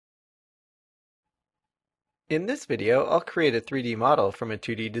In this video, I'll create a 3D model from a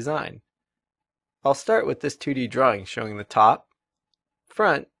 2D design. I'll start with this 2D drawing showing the top,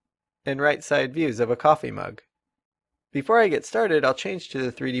 front, and right side views of a coffee mug. Before I get started, I'll change to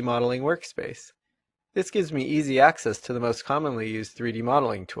the 3D modeling workspace. This gives me easy access to the most commonly used 3D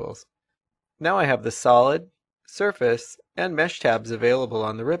modeling tools. Now I have the solid, surface, and mesh tabs available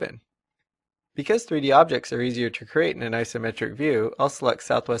on the ribbon. Because 3D objects are easier to create in an isometric view, I'll select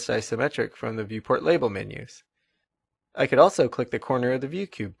Southwest Isometric from the Viewport Label menus. I could also click the corner of the View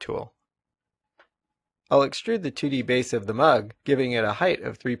Cube tool. I'll extrude the 2D base of the mug, giving it a height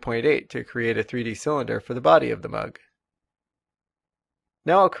of 3.8 to create a 3D cylinder for the body of the mug.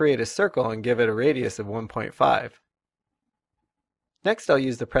 Now I'll create a circle and give it a radius of 1.5. Next I'll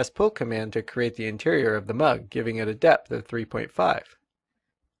use the press-pull command to create the interior of the mug, giving it a depth of 3.5.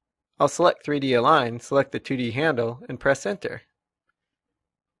 I'll select 3D Align, select the 2D handle, and press Enter.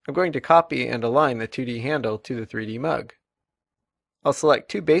 I'm going to copy and align the 2D handle to the 3D mug. I'll select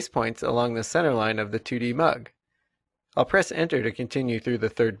two base points along the center line of the 2D mug. I'll press Enter to continue through the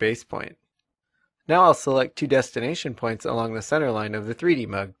third base point. Now I'll select two destination points along the center line of the 3D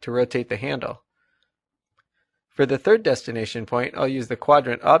mug to rotate the handle. For the third destination point, I'll use the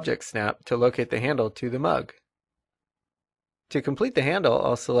quadrant object snap to locate the handle to the mug. To complete the handle,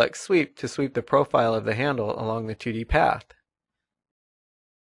 I'll select Sweep to sweep the profile of the handle along the 2D path.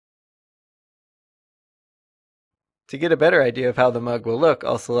 To get a better idea of how the mug will look,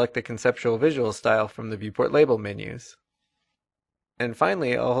 I'll select the Conceptual Visual Style from the Viewport Label menus. And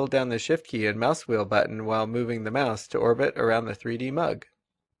finally, I'll hold down the Shift key and mouse wheel button while moving the mouse to orbit around the 3D mug.